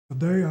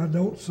Today I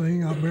don't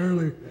sing. I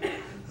barely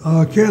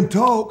can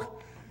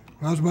talk.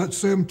 When I was about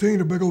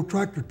 17, a big old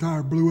tractor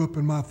tire blew up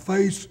in my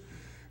face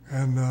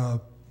and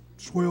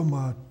swelled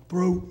my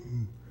throat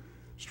and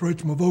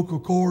stretched my vocal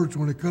cords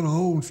when they cut a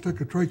hole and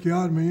stuck a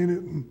tracheotomy in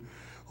it and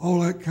all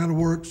that kind of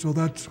work. So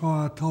that's how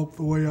I talk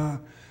the way I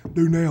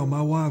do now.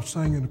 My wife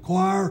sang in the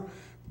choir,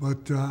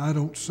 but I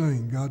don't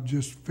sing. God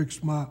just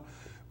fixed my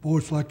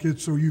voice like it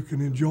so you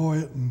can enjoy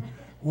it and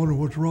wonder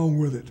what's wrong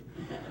with it.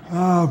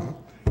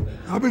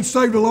 I've been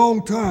saved a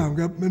long time.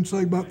 I've been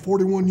saved about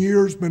 41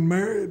 years, been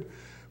married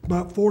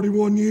about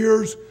 41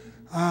 years.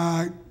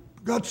 I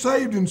got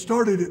saved and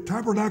started at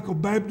Tabernacle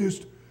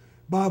Baptist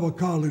Bible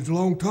College a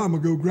long time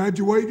ago.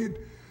 Graduated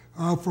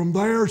from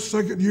there.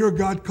 Second year,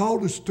 God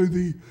called us to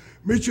the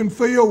mission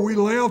field. We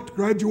left,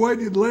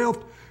 graduated,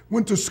 left,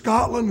 went to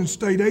Scotland and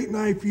stayed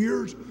 8.5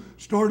 years.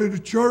 Started a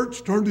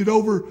church, turned it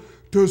over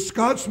to a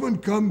Scotsman,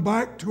 come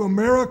back to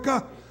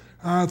America,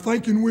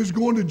 thinking we was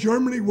going to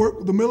Germany, work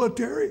with the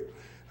military.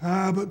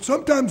 But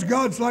sometimes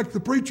God's like the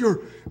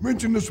preacher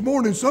mentioned this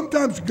morning.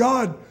 Sometimes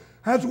God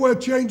has a way of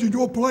changing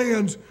your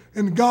plans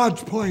and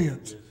God's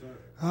plans.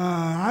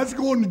 I was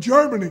going to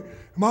Germany.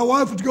 My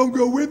wife was going to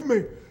go with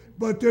me.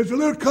 But there's a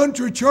little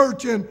country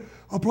church in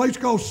a place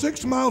called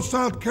 6 Mile,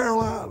 South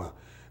Carolina.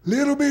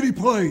 Little bitty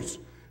place.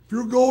 If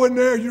you're going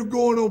there, you're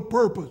going on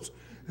purpose.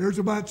 There's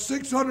about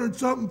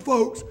 600-something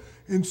folks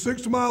in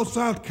 6 Mile,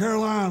 South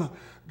Carolina.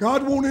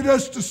 God wanted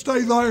us to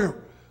stay there.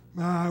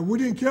 We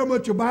didn't care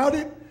much about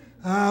it.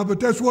 But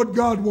that's what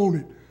God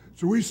wanted.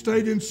 So we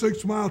stayed in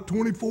 6 Mile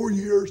 24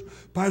 years,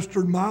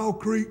 pastored Mile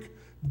Creek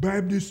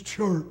Baptist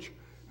Church.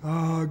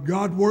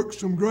 God worked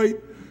some great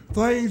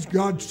things.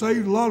 God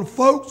saved a lot of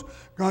folks.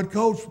 God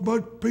caused a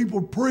bunch of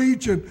people to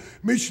preach and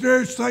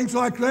missionaries, things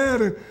like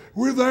that. And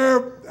we're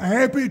there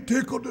happy,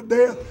 tickled to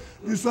death,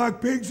 just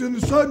like pigs in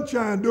the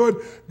sunshine doing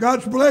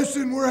God's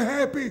blessing. We're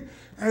happy.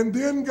 And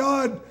then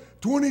God,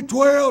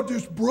 2012,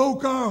 just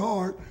broke our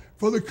heart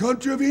for the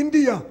country of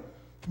India.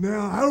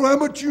 Now, I don't know how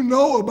much you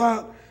know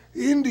about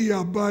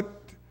India, but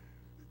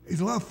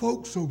there's a lot of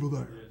folks over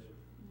there.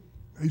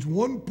 There's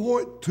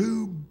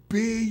 1.2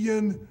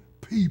 billion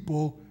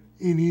people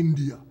in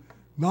India.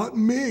 Not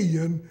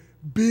million,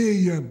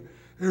 billion.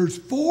 There's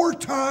 4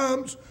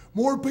 times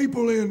more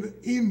people in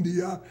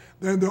India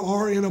than there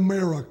are in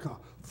America.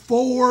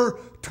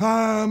 4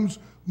 times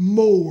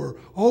more.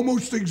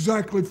 Almost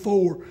exactly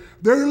 4.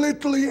 They're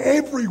literally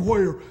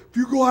everywhere. If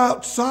you go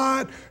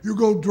outside, you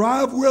go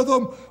drive with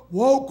them,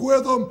 walk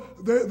with them.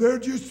 They're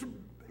just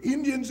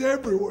Indians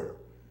everywhere.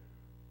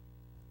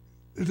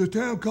 There's a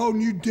town called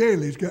New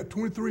Delhi. It's got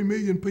 23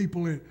 million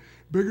people in it,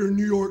 bigger than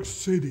New York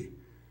City.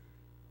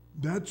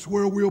 That's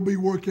where we'll be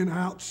working,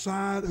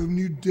 outside of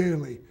New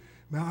Delhi.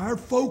 Now, our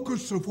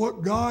focus of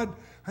what God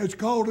has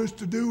called us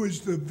to do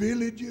is the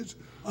villages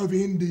of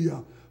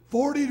India.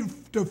 40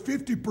 to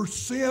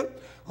 50%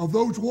 of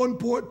those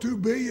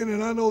 1.2 billion,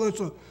 and I know that's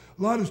a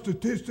lot of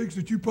statistics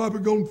that you're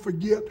probably going to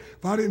forget.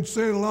 If I didn't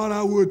say it a lot,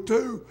 I would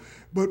too.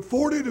 But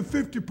 40 to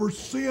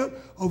 50%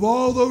 of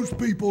all those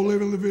people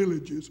live in the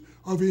villages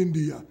of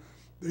India.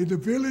 In the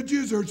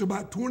villages, there's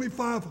about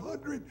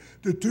 2,500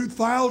 to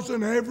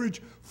 2,000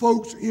 average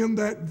folks in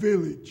that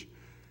village.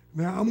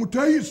 Now, I'm going to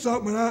tell you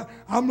something.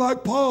 I'm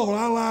like Paul.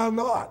 I lie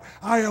not.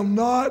 I am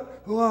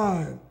not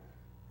lying.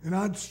 And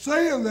I'm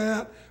saying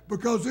that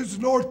because this is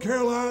North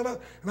Carolina,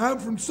 and I'm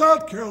from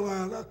South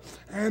Carolina,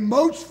 and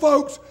most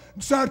folks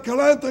in South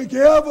Carolina think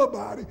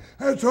everybody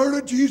has heard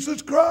of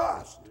Jesus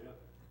Christ.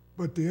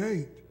 But they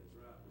ain't.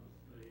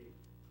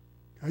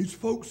 There's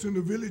folks in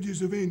the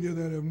villages of India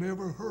that have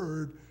never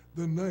heard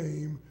the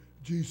name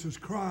Jesus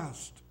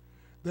Christ.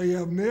 They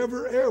have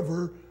never,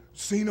 ever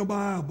seen a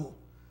Bible.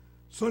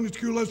 Sunday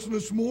school lesson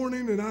this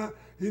morning, and I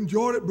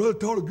enjoyed it. Brother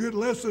taught a good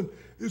lesson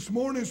this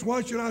morning. Is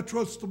why should I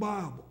trust the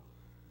Bible?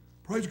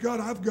 Praise God,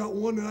 I've got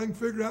one that I can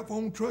figure out if I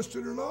want to trust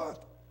it or not.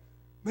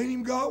 They ain't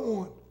even got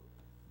one.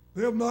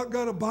 They have not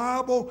got a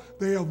Bible.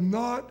 They have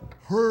not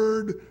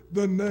heard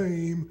the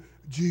name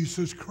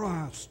Jesus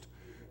Christ.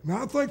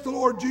 Now, I think the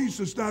Lord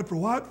Jesus died for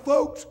white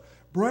folks,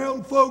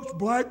 brown folks,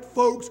 black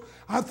folks.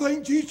 I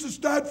think Jesus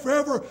died for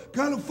every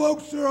kind of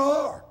folks there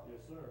are. Yes,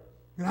 sir.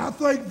 And I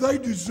think they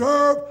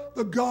deserve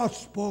the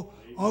gospel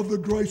of the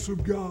grace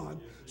of God.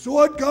 So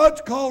what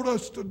God's called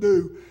us to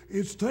do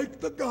is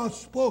take the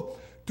gospel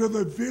to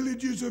the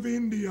villages of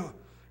India.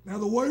 Now,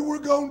 the way we're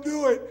going to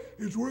do it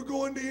is we're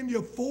going to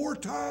India 4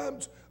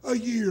 times a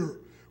year.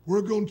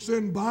 We're going to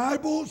send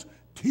Bibles,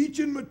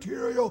 teaching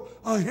material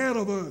ahead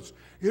of us.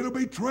 It'll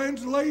be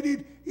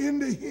translated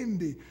into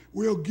Hindi.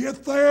 We'll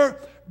get there,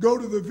 go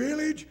to the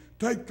village,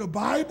 take the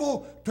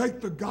Bible,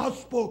 take the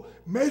gospel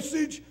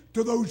message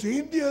to those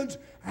Indians,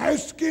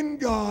 asking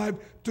God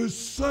to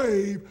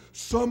save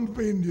some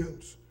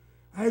Indians.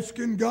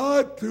 Asking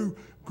God to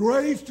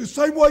grace, the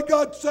same way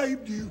God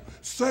saved you,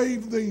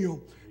 save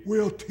them.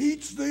 We'll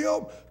teach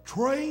them,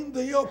 train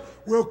them.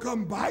 We'll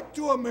come back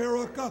to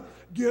America,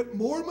 get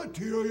more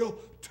material,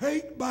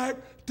 take back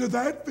to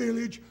that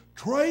village,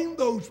 train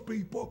those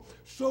people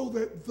so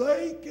that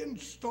they can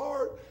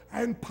start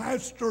and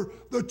pastor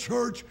the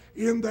church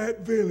in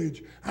that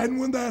village. And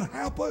when that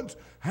happens,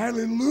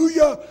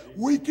 hallelujah,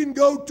 we can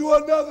go to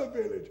another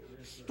village.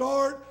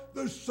 Start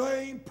the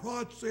same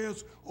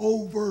process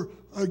over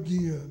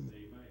again.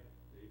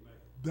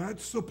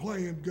 That's the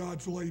plan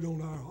God's laid on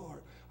our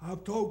heart.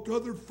 I've talked to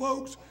other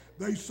folks.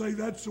 They say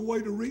that's the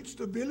way to reach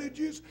the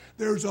villages.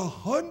 There's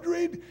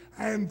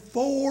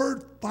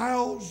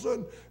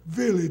 104,000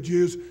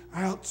 villages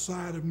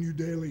outside of New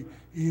Delhi,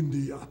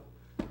 India.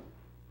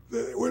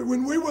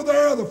 When we were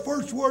there, the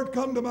first word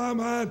come to my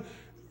mind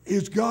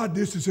is, God,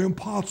 this is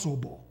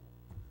impossible.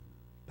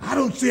 I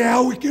don't see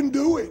how we can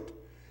do it.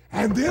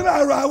 And then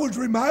I was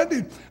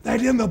reminded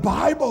that in the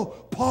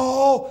Bible,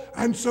 Paul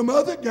and some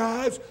other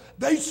guys,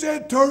 they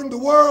said turn the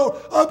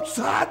world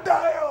upside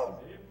down.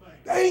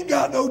 They ain't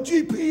got no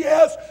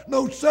GPS,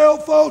 no cell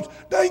phones.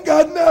 They ain't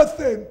got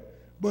nothing.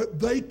 But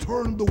they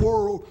turned the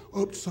world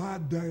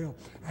upside down.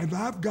 And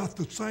I've got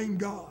the same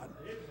God.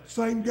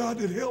 Same God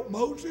that helped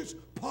Moses,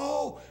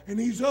 Paul, and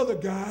these other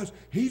guys.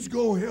 He's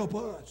going to help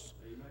us.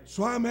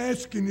 So I'm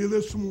asking you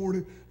this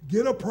morning,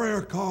 get a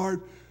prayer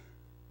card.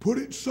 Put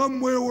it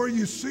somewhere where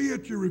you see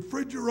it, your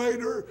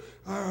refrigerator,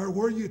 or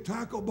where your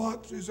tackle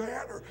box is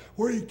at, or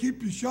where you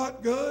keep your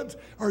shotguns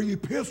or your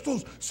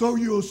pistols, so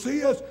you'll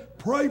see us.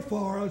 Pray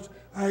for us.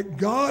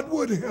 God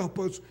would help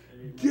us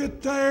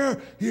get there.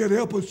 He'd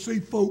help us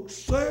see folks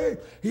saved.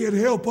 He'd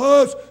help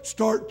us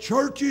start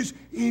churches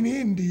in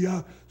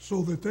India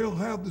so that they'll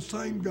have the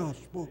same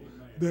gospel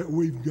that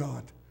we've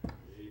got.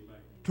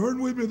 Turn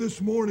with me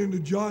this morning to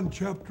John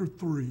chapter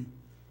 3,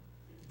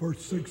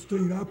 verse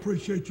 16. I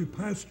appreciate you,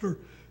 Pastor,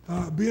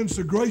 being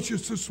so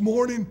gracious this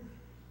morning.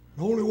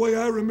 The only way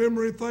I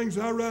remember anything is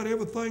I write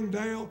everything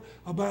down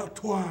about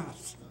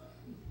twice.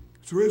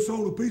 So it's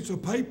on a piece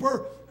of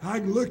paper. I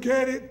can look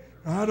at it.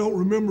 I don't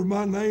remember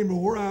my name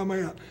or where I'm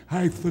at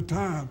half the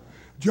time.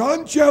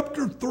 John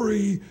chapter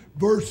 3,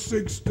 verse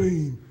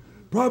 16.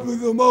 Probably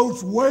the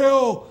most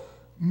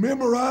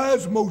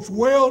well-memorized, most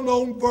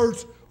well-known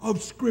verse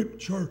of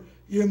Scripture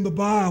in the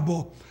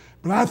Bible.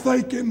 But I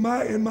think in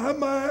my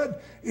mind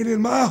and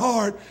in my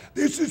heart,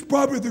 this is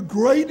probably the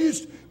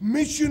greatest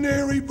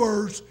missionary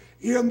verse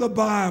in the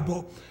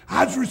Bible.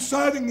 I was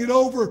reciting it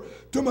over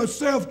to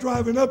myself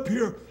driving up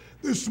here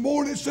this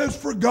morning. It says,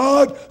 for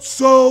God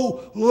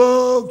so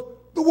loved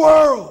the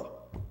world.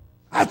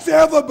 That's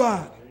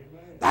everybody.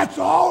 That's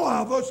all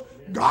of us.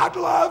 God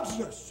loves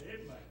us.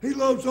 He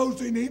loves those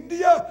in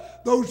India,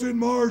 those in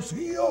Mars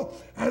Hill,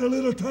 and a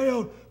little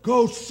town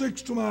called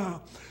 6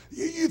 Mile.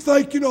 You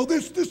think,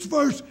 this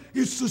verse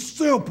is so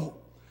simple.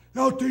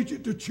 They'll teach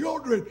it to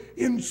children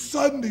in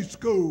Sunday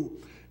school.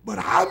 But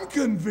I'm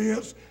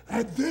convinced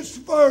that this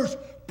verse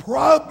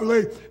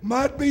probably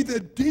might be the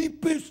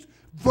deepest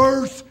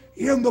verse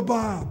in the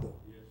Bible.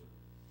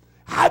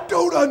 I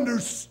don't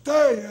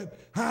understand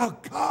how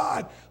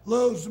God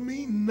loves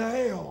me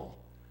now.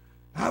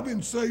 I've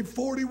been saved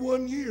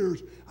 41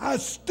 years. I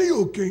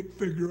still can't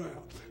figure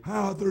out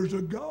how there's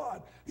a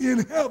God in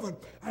heaven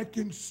I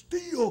can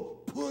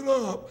still put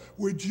up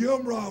with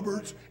Jim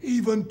Roberts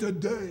even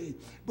today.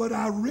 But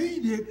I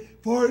read it,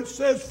 for it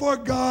says, for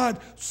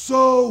God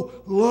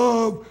so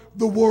loved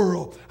the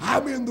world.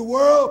 I'm in the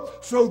world,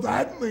 so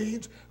that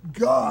means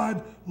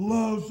God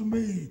loves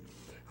me.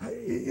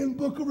 In the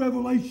book of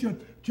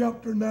Revelation,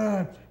 chapter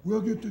 9,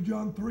 we'll get to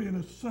John 3 in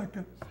a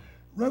second.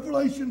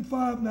 Revelation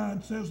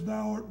 5:9 says,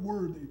 thou art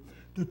worthy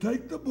to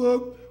take the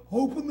book,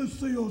 open the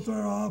seals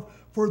thereof,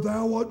 for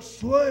thou art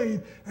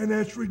slain and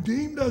hast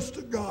redeemed us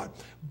to God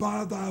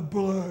by thy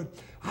blood.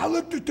 I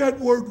looked at that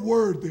word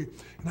worthy,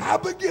 and I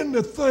began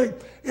to think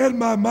in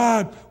my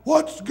mind,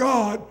 what's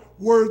God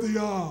worthy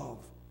of?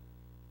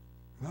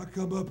 And I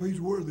come up,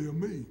 he's worthy of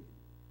me.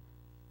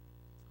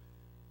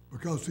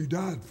 Because he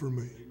died for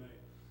me.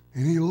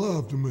 And he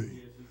loved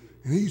me.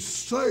 And he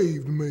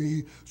saved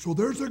me. So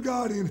there's a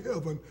God in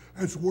heaven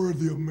that's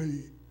worthy of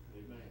me.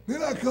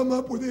 Then I come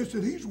up with this,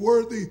 that he's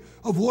worthy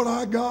of what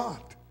I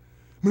got.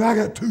 I mean, I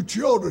got 2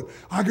 children.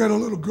 I got a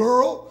little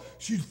girl.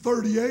 She's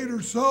 38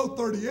 or so,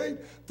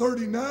 38,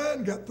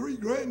 39. Got 3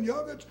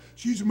 grandyoungins.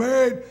 She's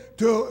married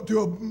to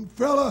a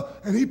fella,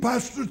 and he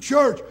pastors a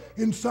church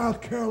in South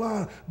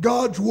Carolina.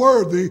 God's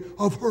worthy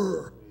of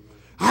her.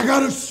 I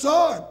got a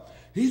son.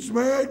 He's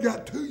married,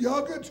 got 2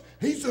 youngins.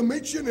 He's a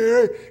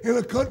missionary in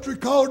a country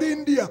called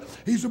India.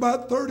 He's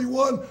about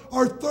 31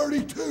 or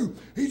 32.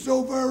 He's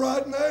over there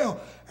right now.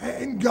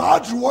 And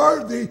God's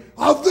worthy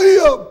of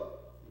them.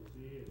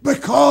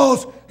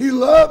 Because he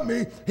loved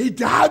me, he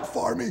died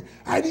for me,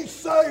 and he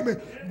saved me.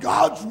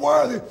 God's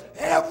worthy.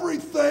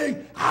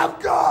 Everything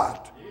I've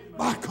got.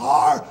 My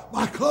car,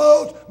 my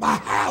clothes, my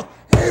house,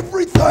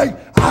 everything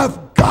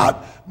I've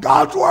got,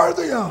 God's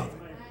worthy of.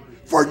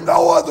 For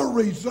no other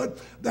reason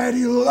that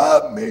he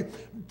loved me,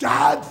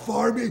 died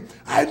for me,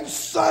 and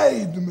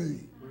saved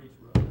me.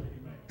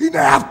 He didn't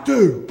have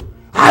to.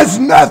 I was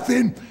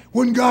nothing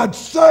when God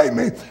saved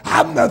me.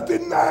 I'm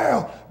nothing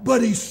now.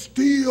 But he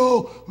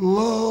still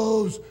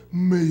loves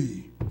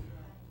me.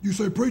 You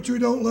say, preacher, he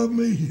don't love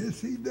me. Yes,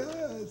 he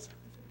does.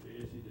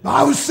 The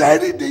Bible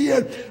said he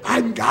did,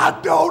 and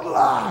God don't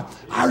lie.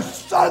 Our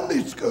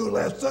Sunday school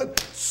lesson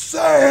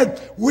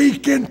said we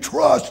can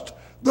trust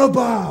the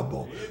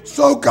Bible.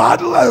 So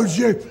God loves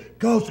you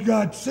because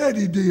God said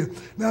he did.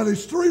 Now,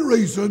 there's three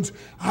reasons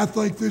I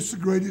think this is the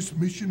greatest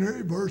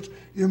missionary verse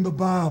in the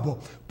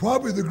Bible.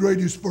 Probably the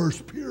greatest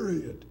verse,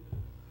 period.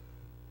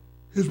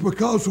 It's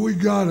because we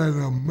got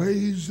an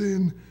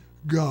amazing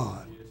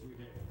God.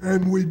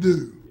 And we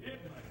do.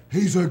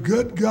 He's a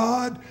good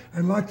God,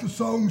 and like the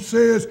song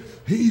says,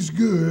 he's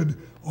good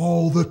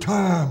all the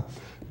time.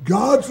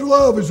 God's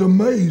love is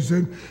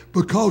amazing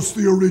because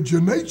the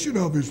origination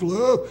of his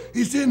love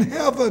is in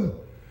heaven,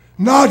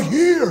 not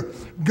here.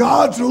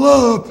 God's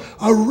love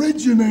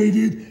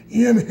originated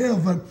in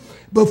heaven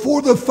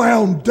before the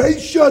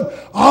foundation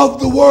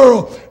of the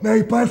world. Now,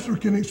 a pastor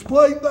can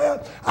explain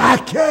that. I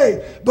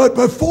can't. But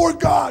before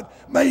God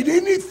made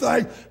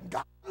anything,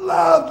 God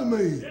loved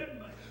me.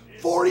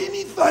 Before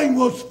anything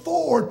was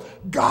formed,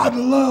 God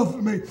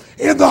loved me.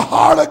 In the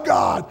heart of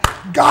God,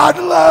 God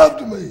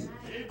loved me.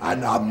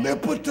 An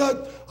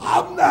omnipotent,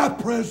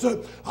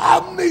 omnipresent,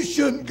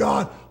 omniscient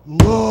God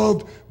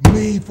loved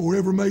me. Before he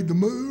ever made the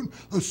moon,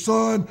 the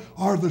sun,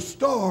 or the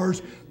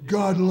stars,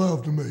 God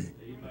loved me.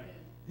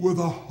 With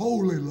a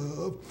holy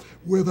love,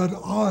 with an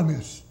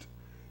honest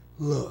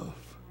love.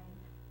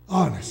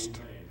 Honest.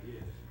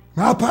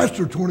 Now, I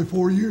pastored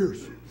 24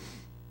 years.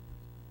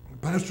 The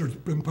pastor's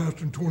been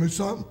pastoring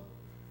 20-something.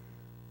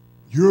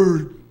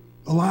 You're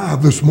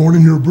alive this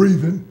morning, you're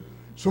breathing.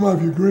 Some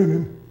of you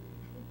grinning.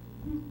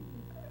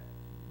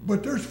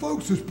 But there's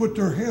folks that put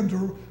their hands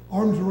or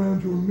arms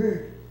around your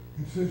neck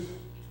and says,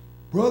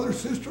 brother,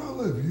 sister, I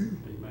love you.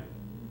 Amen.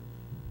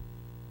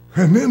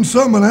 And then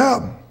something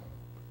happened.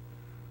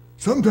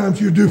 Sometimes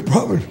you do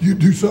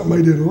something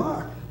they didn't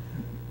like.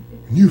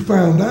 And you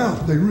found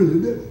out they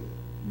really didn't.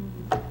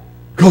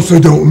 Because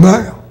they don't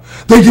now.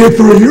 They did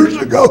 3 years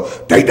ago.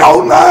 They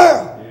don't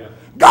now. Yeah.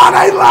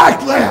 God ain't like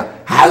that.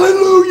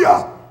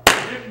 Hallelujah.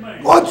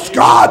 Once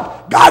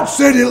God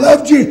said he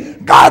loved you,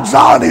 God's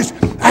honest,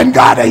 and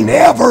God ain't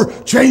ever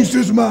changed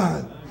his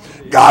mind.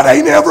 God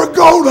ain't ever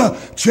gonna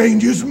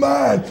change his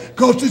mind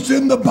because it's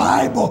in the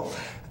Bible.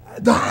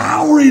 The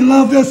hour he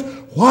loved us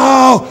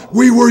while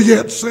we were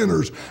yet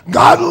sinners.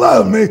 God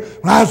loved me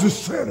when I was a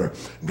sinner.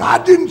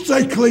 God didn't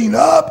say clean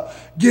up,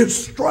 get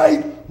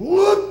straight,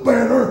 look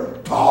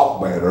better,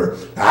 talk better,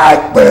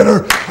 act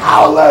better,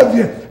 I love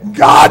you.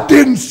 God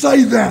didn't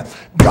say that.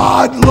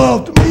 God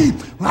loved me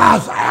when I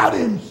was out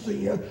in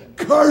sin,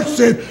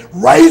 cursing,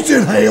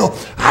 raising hell,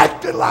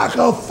 acting like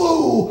a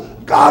fool.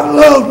 God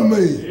loved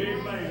me.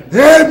 Amen.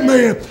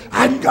 Amen.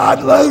 And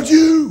God loves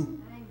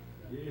you.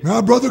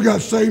 My brother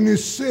got saved in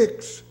his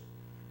 6.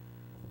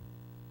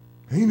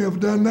 He never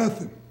done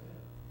nothing,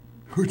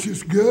 which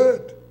is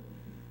good.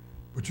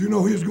 But you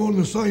know he's going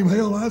to the same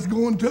hell I was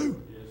going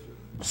to.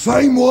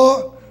 Same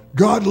what?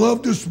 God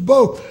loved us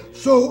both.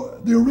 So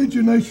the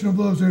origination of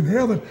love is in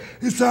heaven.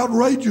 It's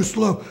outrageous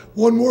love.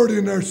 One word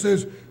in there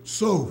says,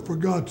 so, for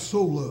God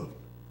so loved.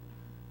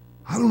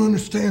 I don't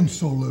understand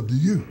so love, do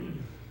you?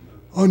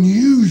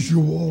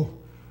 Unusual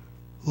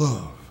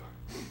love.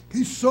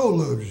 He so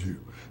loves you.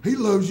 He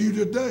loves you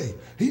today.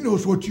 He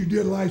knows what you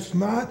did last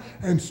night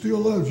and still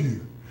loves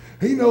you.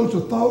 He knows the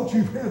thoughts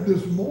you've had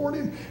this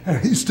morning, and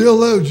he still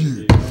loves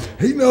you.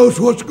 He knows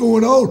what's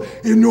going on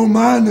in your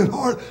mind and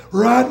heart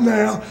right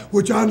now,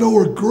 which I know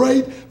are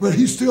great, but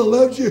he still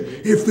loves you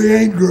if they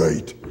ain't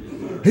great.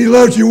 He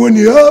loves you when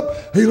you're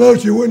up. He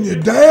loves you when you're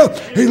down.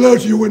 He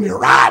loves you when you're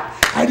right,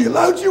 and he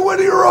loves you when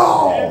you're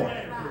wrong.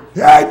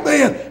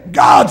 Amen.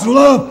 God's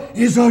love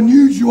is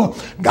unusual.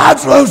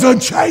 God's love is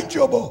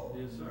unchangeable.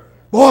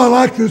 Boy, I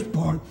like this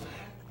part.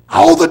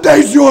 All the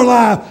days of your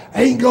life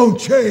ain't going to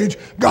change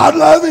God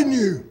loving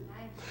you.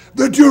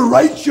 The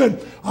duration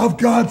of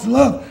God's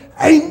love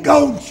ain't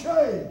going to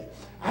change.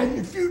 And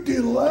if you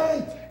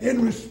delay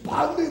in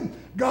responding,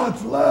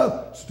 God's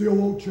love still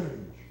won't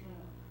change.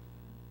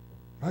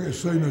 I got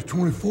saved at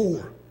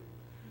 24.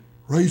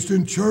 Raised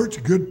in church,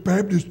 a good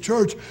Baptist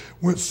church.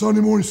 Went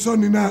Sunday morning,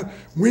 Sunday night,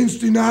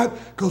 Wednesday night,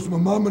 because my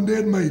mom and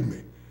dad made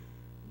me.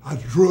 I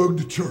was drugged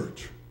to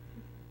church.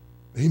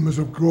 He was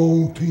a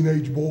grown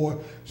teenage boy,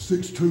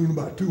 6'2",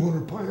 about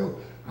 200 pounds.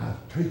 I was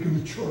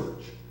taken to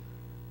church.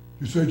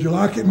 You said, you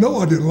like it? No,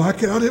 I didn't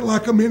like it. I didn't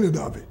like a minute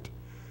of it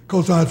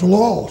because I was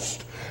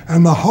lost.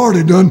 And my heart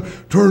had done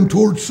turned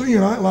towards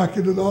sin. I didn't like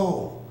it at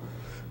all.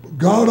 But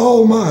God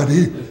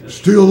Almighty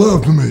still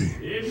loved me.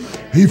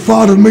 He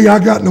followed me. I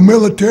got in the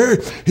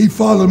military. He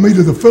followed me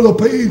to the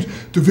Philippines,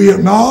 to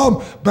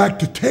Vietnam, back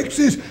to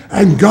Texas.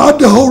 And God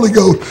the Holy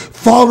Ghost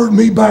followed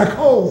me back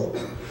home.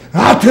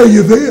 And I tell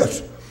you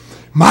this.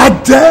 My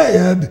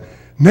dad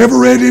never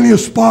read any of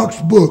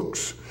Spock's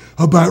books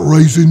about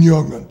raising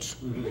young'uns.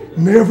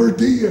 Never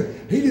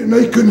did. He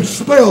couldn't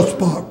spell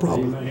Spock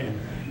probably.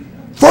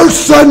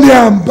 First Sunday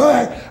I'm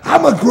back,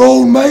 I'm a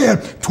grown man,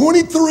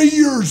 23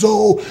 years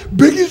old,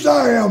 big as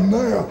I am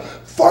now.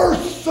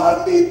 First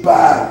Sunday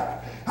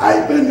back, I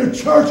ain't been to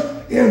church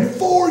in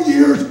 4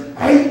 years, and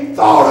Ain't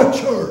thought of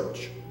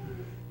church.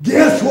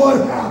 Guess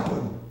what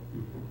happened?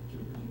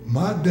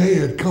 My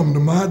dad come to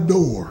my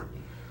door,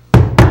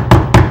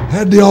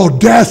 had the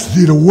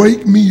audacity to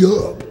wake me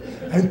up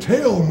and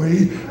tell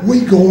me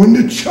we going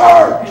to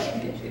church.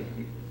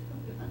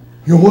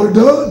 You know what it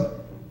done?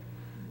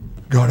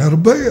 Got out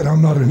of bed.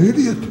 I'm not an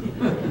idiot.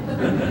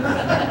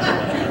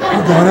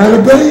 I got out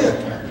of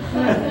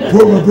bed.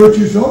 Put my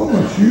britches on,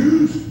 my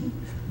shoes,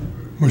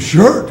 my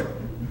shirt.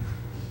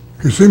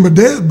 You see, my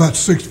dad's about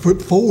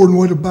 6'4" and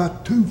weighed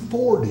about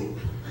 240.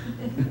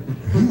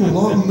 He was a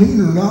lot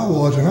meaner than I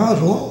was, and I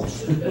was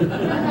lost.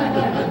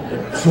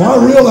 So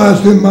I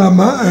realized in my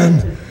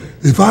mind,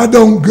 if I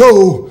don't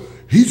go,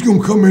 he's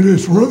going to come into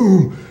this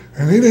room,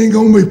 and it ain't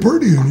going to be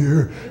pretty in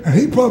here, and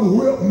he probably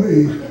whipped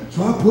me.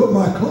 So I put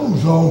my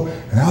clothes on,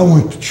 and I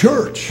went to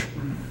church.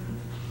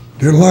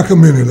 Didn't like a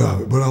minute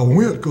of it, but I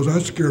went because I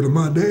was scared of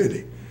my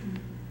daddy.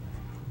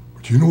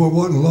 But you know, it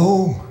wasn't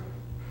long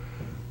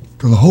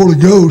till the Holy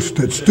Ghost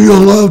that still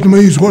loved me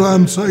is what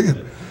I'm saying.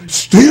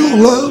 Still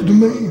loved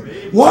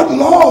me. Wasn't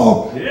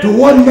long till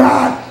one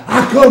night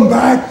I come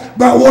back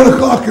about 1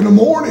 o'clock in the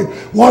morning.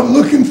 Wasn't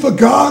looking for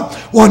God.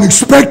 Wasn't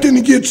expecting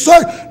to get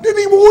saved. Didn't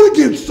even want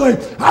to get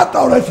saved. I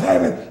thought I was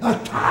having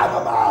a time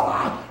of my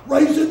life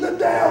raising the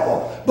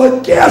devil.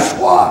 But guess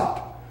what?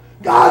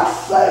 God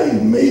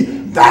saved me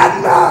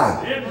that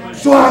night.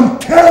 So I'm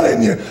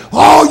telling you,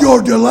 all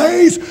your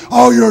delays,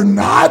 all your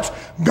nights,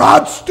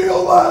 God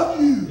still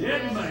loves you.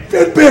 If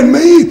it'd been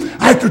me,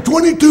 after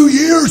 22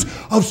 years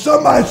of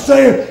somebody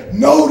saying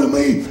no to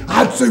me,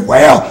 I'd say,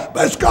 well,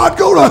 let's God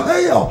go to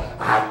hell.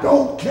 I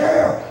don't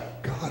care.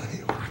 God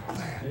ain't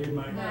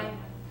like that.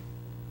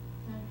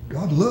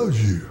 God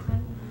loves you.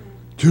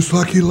 Just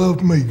like he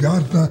loved me.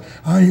 God's not,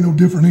 I ain't no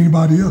different than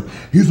anybody else.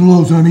 His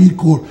love's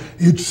unequal.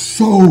 It's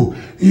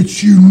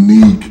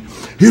unique.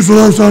 His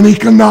love's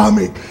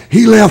uneconomic.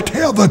 He left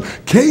heaven,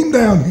 came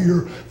down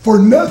here for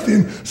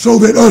nothing so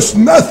that us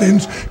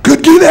nothings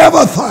could get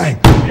everything.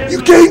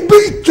 You can't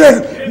beat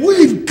that.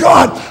 We've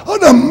got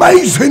an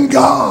amazing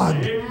God.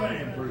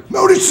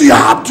 Notice the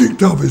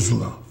object of his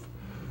love.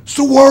 It's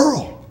the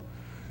world.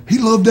 He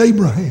loved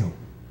Abraham.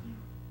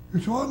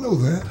 So I know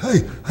that.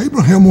 Hey,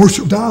 Abraham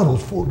worshipped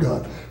idols before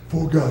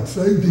God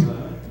saved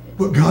him.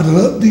 But God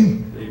loved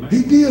him.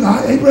 He did.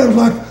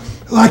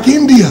 Abraham's like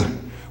India,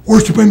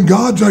 worshiping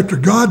gods after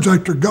gods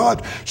after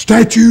gods,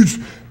 statues,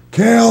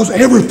 cows,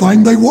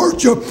 everything they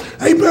worship.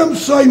 Abraham's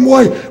the same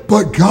way.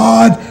 But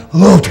God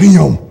loved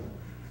him.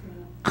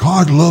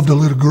 God loved a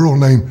little girl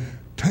named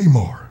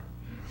Tamar,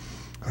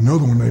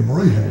 another one named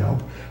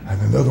Rahab,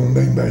 and another one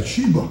named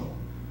Bathsheba.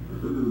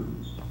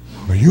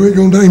 Now you ain't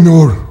going to name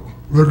your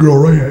little girl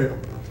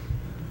Rahab.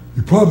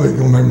 You probably ain't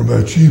going to name her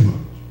Bathsheba.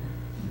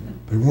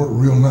 They weren't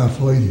real nice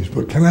ladies.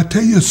 But can I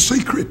tell you a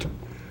secret?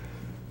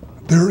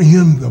 They're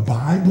in the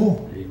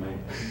Bible.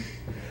 Amen.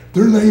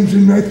 Their name's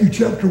in Matthew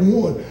chapter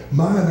 1.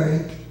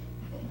 Mine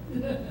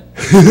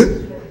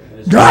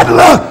ain't.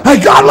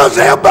 God loves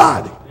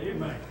everybody.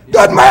 Amen.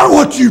 Doesn't matter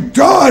what you've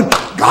done.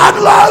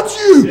 God loves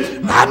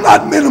you. I'm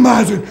not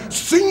minimizing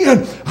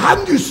sin.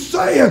 I'm just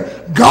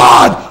saying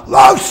God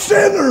loves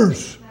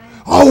sinners.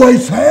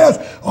 Always has,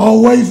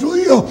 always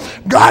will.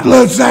 God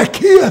loves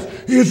Zacchaeus.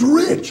 He's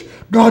rich.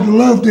 God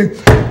loved him.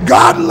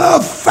 God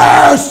loved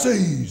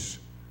Pharisees.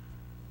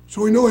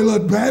 So we know he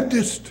loved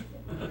Baptists.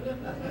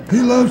 He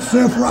loved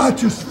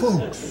self-righteous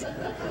folks.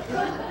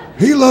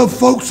 He loved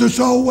folks that's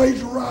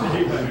always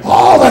right.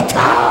 All the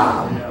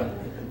time.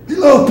 He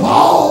loved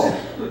Paul.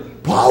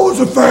 Paul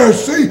was a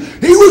Pharisee.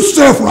 He was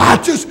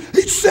self-righteous.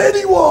 He said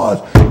he was.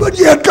 But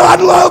yet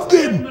God loved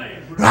him.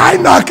 And I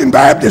ain't knocking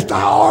Baptist.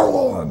 I are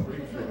one.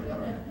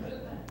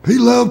 He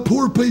loved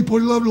poor people.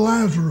 He loved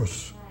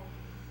Lazarus.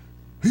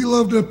 He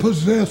loved a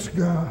possessed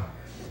guy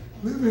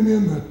living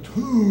in the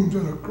tombs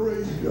in a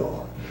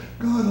graveyard.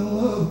 God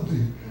loved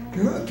him.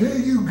 Can I tell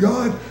you,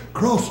 God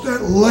crossed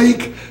that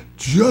lake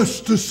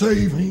just to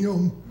save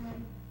him?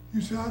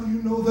 You say, how do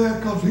you know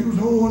that? Because he was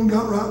the only one who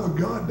got right with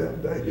God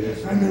that day.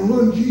 Yes. And they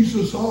run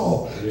Jesus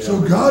off. Yeah.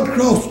 So God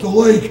crossed the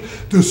lake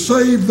to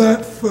save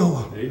that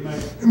fella.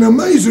 Amen. And the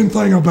amazing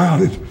thing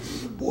about it,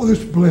 boy, this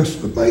is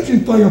blessed. The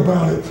amazing thing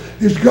about it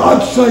is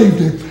God saved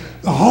him.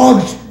 The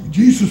hogs,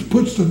 Jesus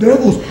puts the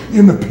devils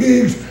in the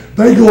pigs.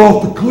 They go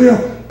off the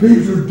cliff.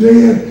 Pigs are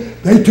dead.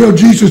 They tell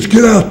Jesus,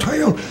 get out of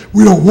town.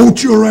 We don't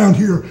want you around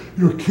here.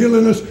 You're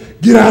killing us.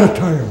 Get out of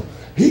town.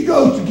 He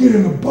goes to get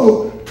in the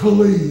boat to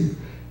leave.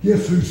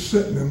 Guess who's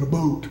sitting in the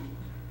boat?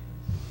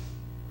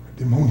 A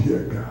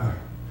demoniac guy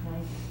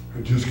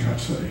that just got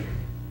saved.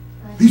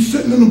 He's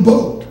sitting in the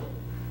boat.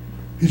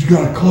 He's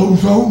got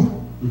clothes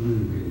on.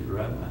 In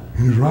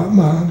his right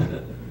mind.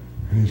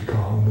 And he's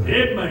calm down.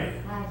 Amen.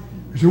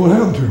 You see what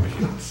happened to him?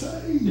 He got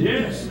saved.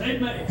 Yes,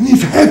 amen. And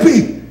he's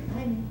happy.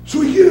 So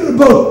he gets in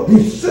the boat.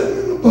 He's sitting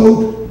in the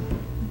boat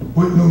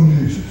waiting on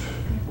Jesus.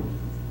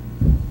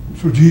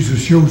 So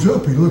Jesus shows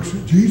up. He looks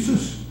at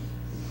Jesus.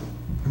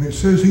 And it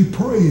says he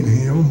prayed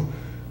him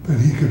that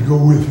he could go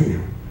with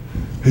him.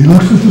 He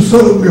looks at the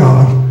Son of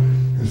God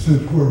and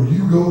says, where are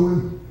you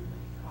going?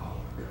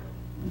 I'll go.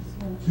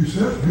 You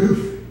say, that's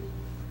goofy.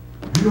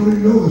 You don't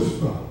even know this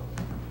fella.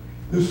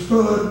 This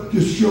fella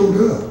just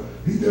showed up.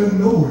 He doesn't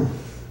know him.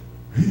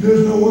 He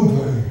does know one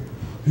thing.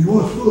 He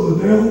was full of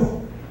the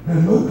devil,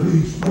 had no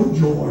peace, no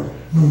joy,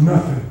 no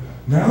nothing.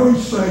 Now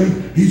he's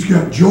saved. He's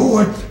got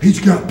joy. He's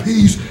got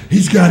peace.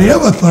 He's got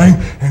everything,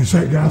 and it's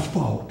that guy's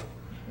fault.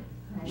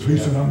 So he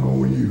said, I'm going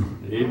with you.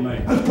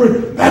 Amen.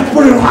 That's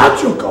pretty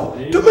logical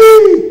to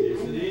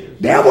me.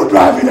 Devil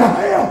drive you to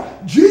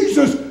hell.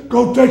 Jesus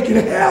go take you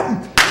to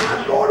heaven.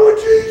 I'm going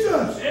with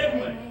Jesus.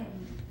 Amen.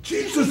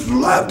 Jesus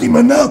loved him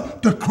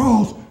enough to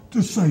cross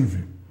to save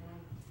him.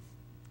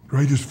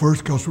 Greatest verse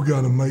because we got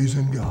an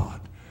amazing God.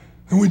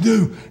 And we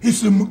do.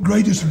 It's the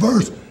greatest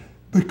verse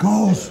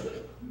because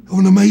of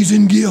an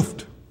amazing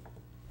gift.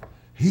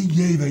 He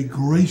gave a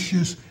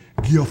gracious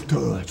gift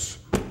to us.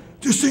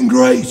 Just in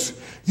grace.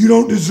 You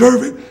don't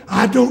deserve it.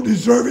 I don't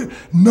deserve it.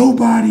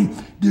 Nobody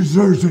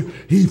deserves it.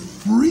 He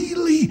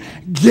freely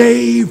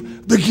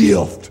gave the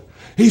gift.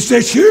 He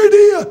says, here it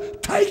is.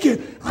 Take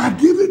it. I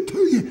give it to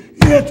you.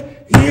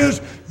 It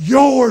is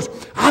yours.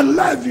 I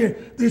love you.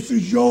 This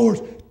is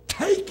yours.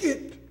 Take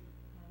it.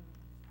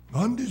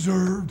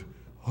 Undeserved,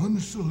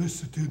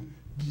 unsolicited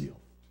gift.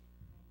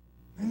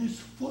 And it's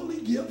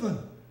fully given.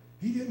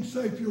 He didn't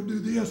say, if you'll do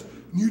this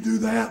and you do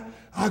that,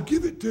 I'll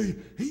give it to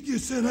you. He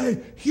just said,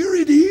 hey, here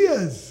it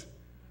is.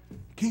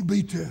 Can't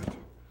beat that.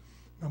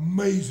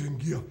 Amazing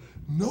gift.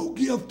 No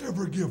gift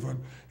ever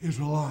given is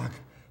like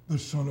the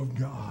Son of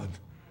God.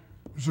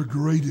 It was the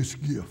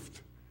greatest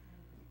gift.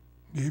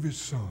 Gave his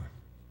son.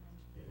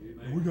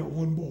 And we got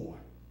one boy.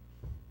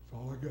 That's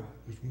all I got,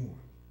 just one.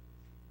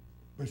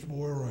 Best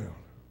boy around.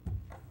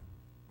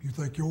 You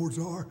think yours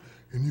are,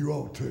 and you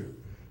ought to.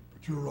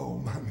 But you're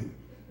wrong, man.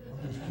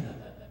 I'm just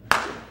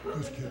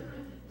kidding. Just kidding.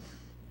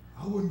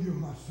 I wouldn't give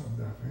my son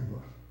die for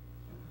anybody.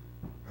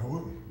 I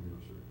wouldn't.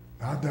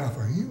 I'd die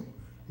for him.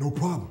 No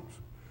problems.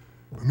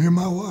 But me and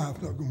my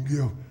wife not going to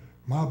give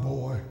my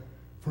boy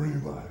for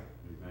anybody.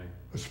 Amen.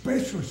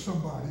 Especially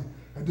somebody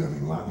that doesn't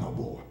even like my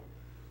boy.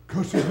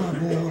 Cusses my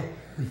boy,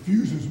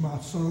 refuses my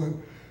son,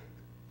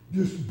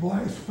 just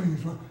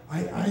blasphemes.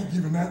 I ain't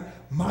giving that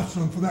my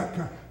son for that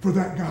guy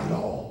at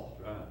all.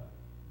 Right.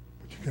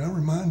 But can I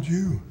remind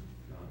you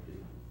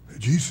that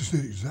Jesus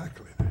did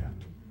exactly that?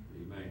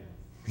 Amen.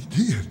 He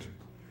did.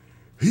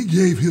 He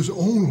gave his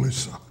only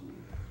son.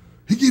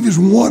 He gave his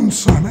one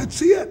son.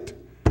 That's it.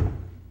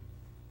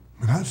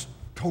 And I was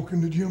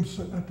talking to Jim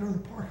sitting out there in the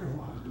parking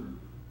lot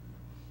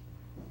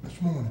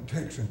this morning,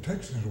 texting.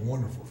 Texting is a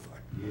wonderful thing.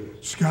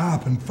 Yes.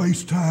 Skype and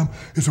FaceTime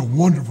is a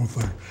wonderful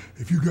thing.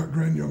 If you've got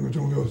grandyoungers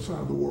on the other side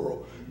of the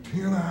world,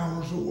 10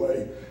 hours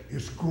away,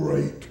 it's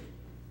great.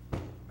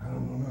 I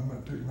don't know nothing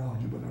about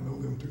technology, but I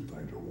know them two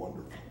things are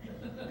wonderful.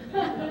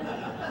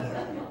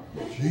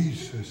 But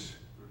Jesus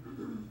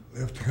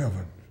left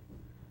heaven,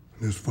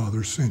 and his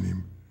Father sent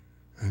him,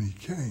 and he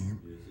came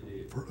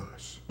for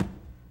us.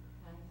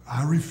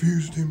 I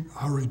refused him.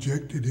 I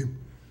rejected him.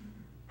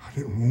 I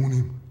didn't want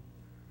him.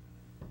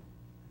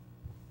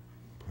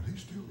 But he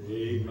still loved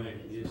me. Amen.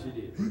 Yes, he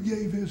did. He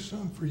gave his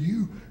son for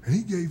you, and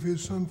he gave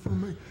his son for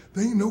me.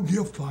 There ain't no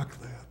gift like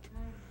that.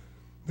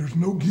 There's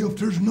no gift.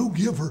 There's no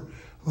giver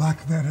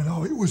like that at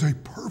all. It was a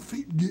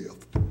perfect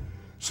gift.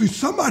 See,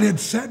 somebody had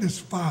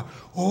satisfied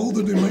all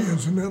the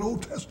demands in that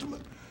Old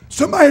Testament.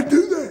 Somebody had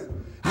do that.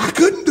 I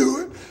couldn't do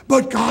it,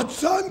 but God's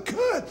son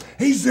could.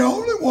 He's the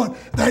only one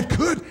that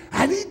could,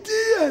 and he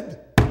did.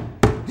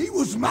 He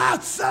was my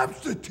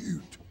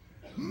substitute.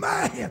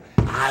 Man,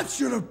 I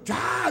should have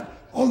died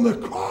on the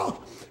cross,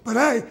 but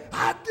hey,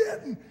 I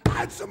didn't. I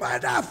had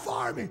somebody die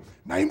for me.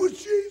 Name was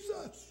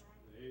Jesus.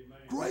 Amen.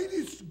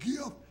 Greatest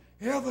gift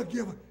ever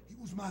given. He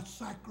was my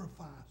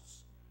sacrifice.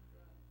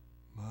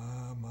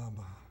 My.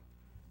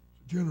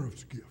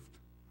 Generous gift.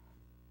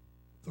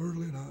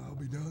 Thirdly, and I'll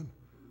be done.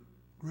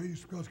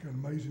 Greatest because got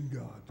an amazing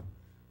God.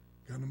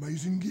 Got an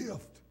amazing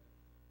gift.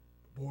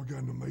 Boy,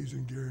 got an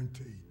amazing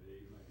guarantee.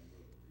 Amen.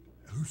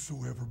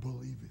 Whosoever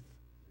believeth.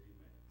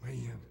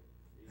 Amen.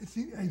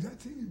 Man,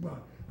 that's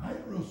anybody. I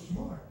ain't real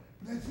smart,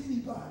 but that's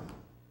anybody.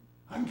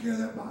 I can carry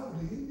that Bible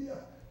to India.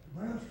 The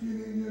brown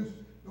skin Indians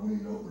don't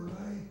even know their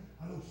name.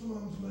 I know some of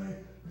them's name,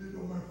 but it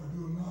don't matter if I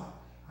do or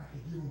not. I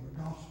can give them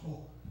the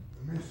gospel,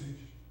 the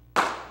message.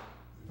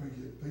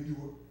 If they do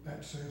what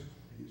that says,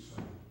 they get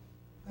saved.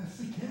 That's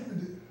the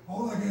candidate.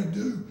 All I got to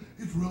do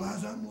is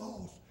realize I'm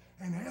lost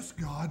and ask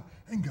God,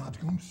 and God's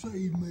going to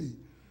save me.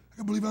 I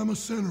can believe I'm a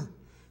sinner,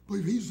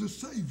 believe he's the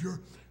Savior,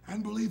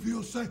 and believe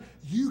he'll say,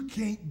 you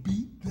can't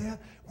beat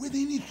that with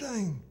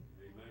anything.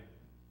 Amen.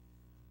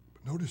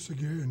 But notice the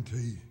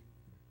guarantee.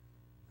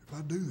 If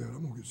I do that,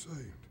 I'm going to get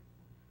saved.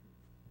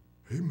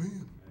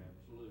 Amen.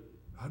 Absolutely.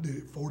 I did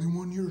it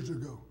 41 years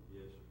ago.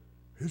 Yes.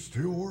 It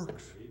still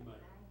works. Amen.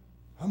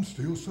 I'm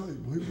still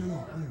saved. Believe it or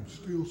not, I am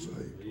still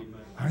saved. Amen.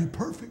 I ain't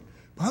perfect,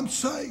 but I'm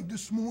saved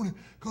this morning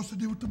because I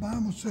did what the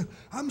Bible said.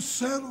 I'm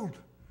settled,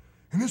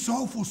 and it's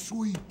awful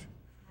sweet.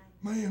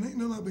 Man, ain't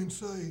nothing like being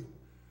saved.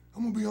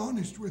 I'm going to be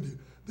honest with you.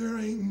 There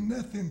ain't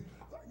nothing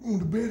like going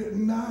to bed at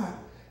night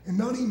and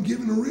not even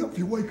giving a rip if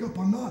you wake up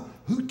or not.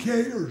 Who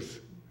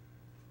cares?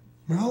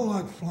 I mean, I don't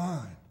like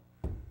flying.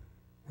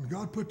 When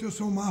God put this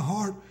on my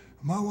heart,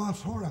 my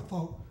wife's heart, I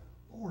thought,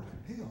 Lord,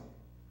 hell,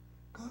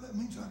 God, that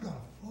means I got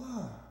to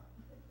fly.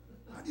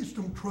 I just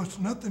don't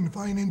trust nothing if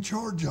I ain't in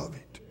charge of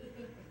it.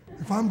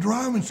 If I'm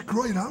driving, it's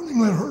great. I don't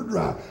even let her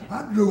drive.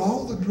 I do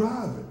all the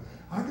driving.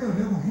 I got to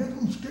have a hand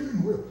on the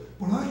steering wheel,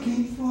 but I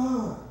can't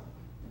fly.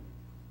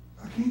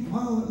 I can't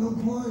pilot no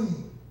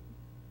plane.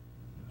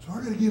 So I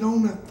got to get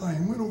on that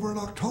thing. Went over in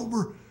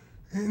October,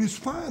 and it's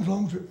fine as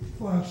long as it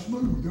flies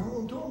smooth. You know what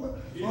I'm talking about?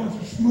 As long as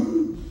it's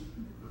smooth.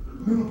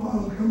 Then the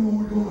pilot come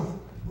on,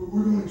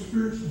 we're gonna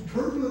experience some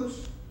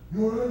turbulence. You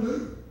know what I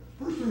do?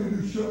 First thing I do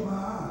is shut my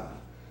eyes.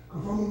 If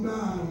I'm gonna die,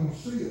 I don't want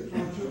to see it, so I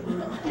shut my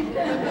eyes.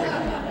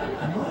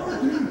 And I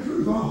tell you the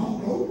truth, I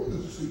hold over the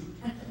seat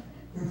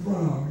in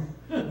front of me.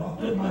 I'll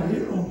put my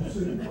head on the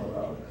seat in front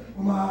of me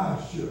with my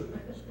eyes shut.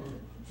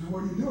 So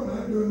what are you doing? I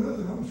ain't doing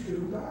nothing. I'm scared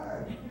of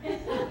dying. I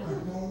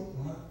don't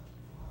like to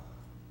fly.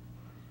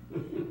 But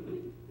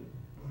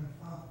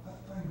if that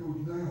thing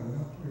goes down, and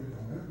I pray it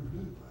don't ever do,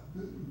 if I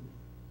do,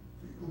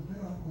 if it goes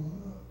down, I'm going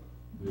up.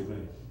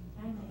 Amen.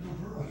 I told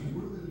her, I said,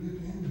 we're going to get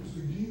the end and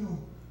see Jim.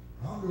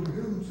 I'll go to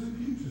heaven and see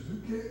Jesus. Who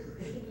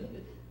cares?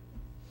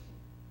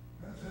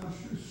 That's how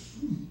it's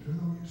sweet to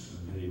know you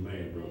saved.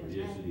 Amen, brother.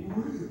 Yes, it is.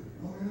 Really.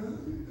 I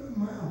mean, it doesn't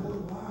matter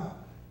what life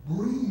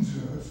brings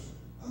us.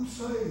 I'm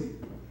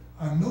saved.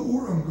 I know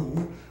where I'm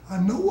going. I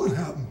know what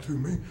happened to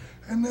me.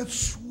 And that's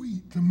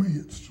sweet. To me,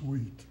 it's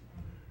sweet.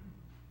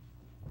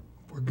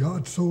 For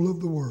God so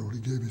loved the world, he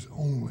gave his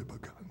only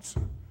begotten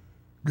Son.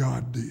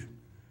 God did.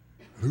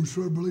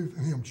 Whosoever believeth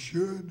in him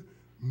should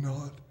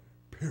not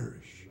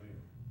perish,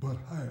 but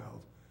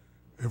have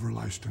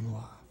everlasting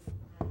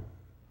life.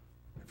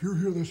 If you're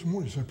here this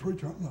morning, you say,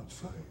 preacher, I'm not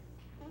saved.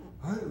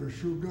 I ain't really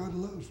sure God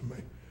loves me.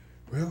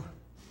 Well,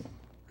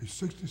 there's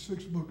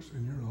 66 books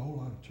in here and a whole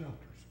lot of chapters.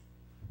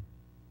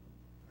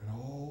 And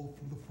all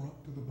from the front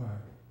to the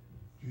back,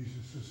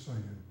 Jesus is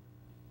saying,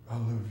 I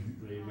love you.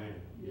 Amen.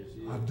 Yes,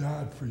 he is. I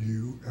died for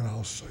you, and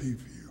I'll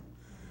save you.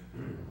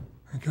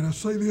 And can I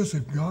say this?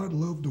 If God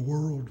loved the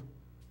world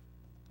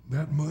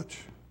that much,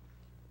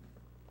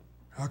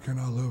 how can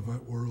I love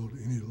that world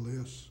any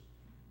less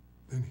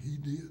than he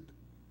did?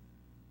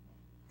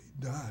 He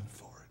died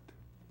for it.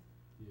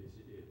 Yes,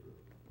 he did,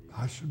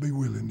 brother. I should be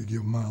willing to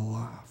give my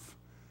life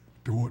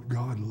to what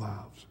God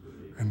loves,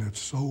 and that's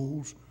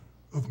souls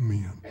of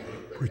men.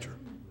 Preacher.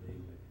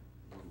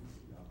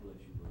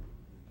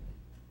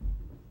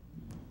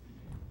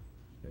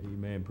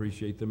 Amen.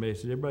 Appreciate the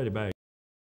message. Everybody back.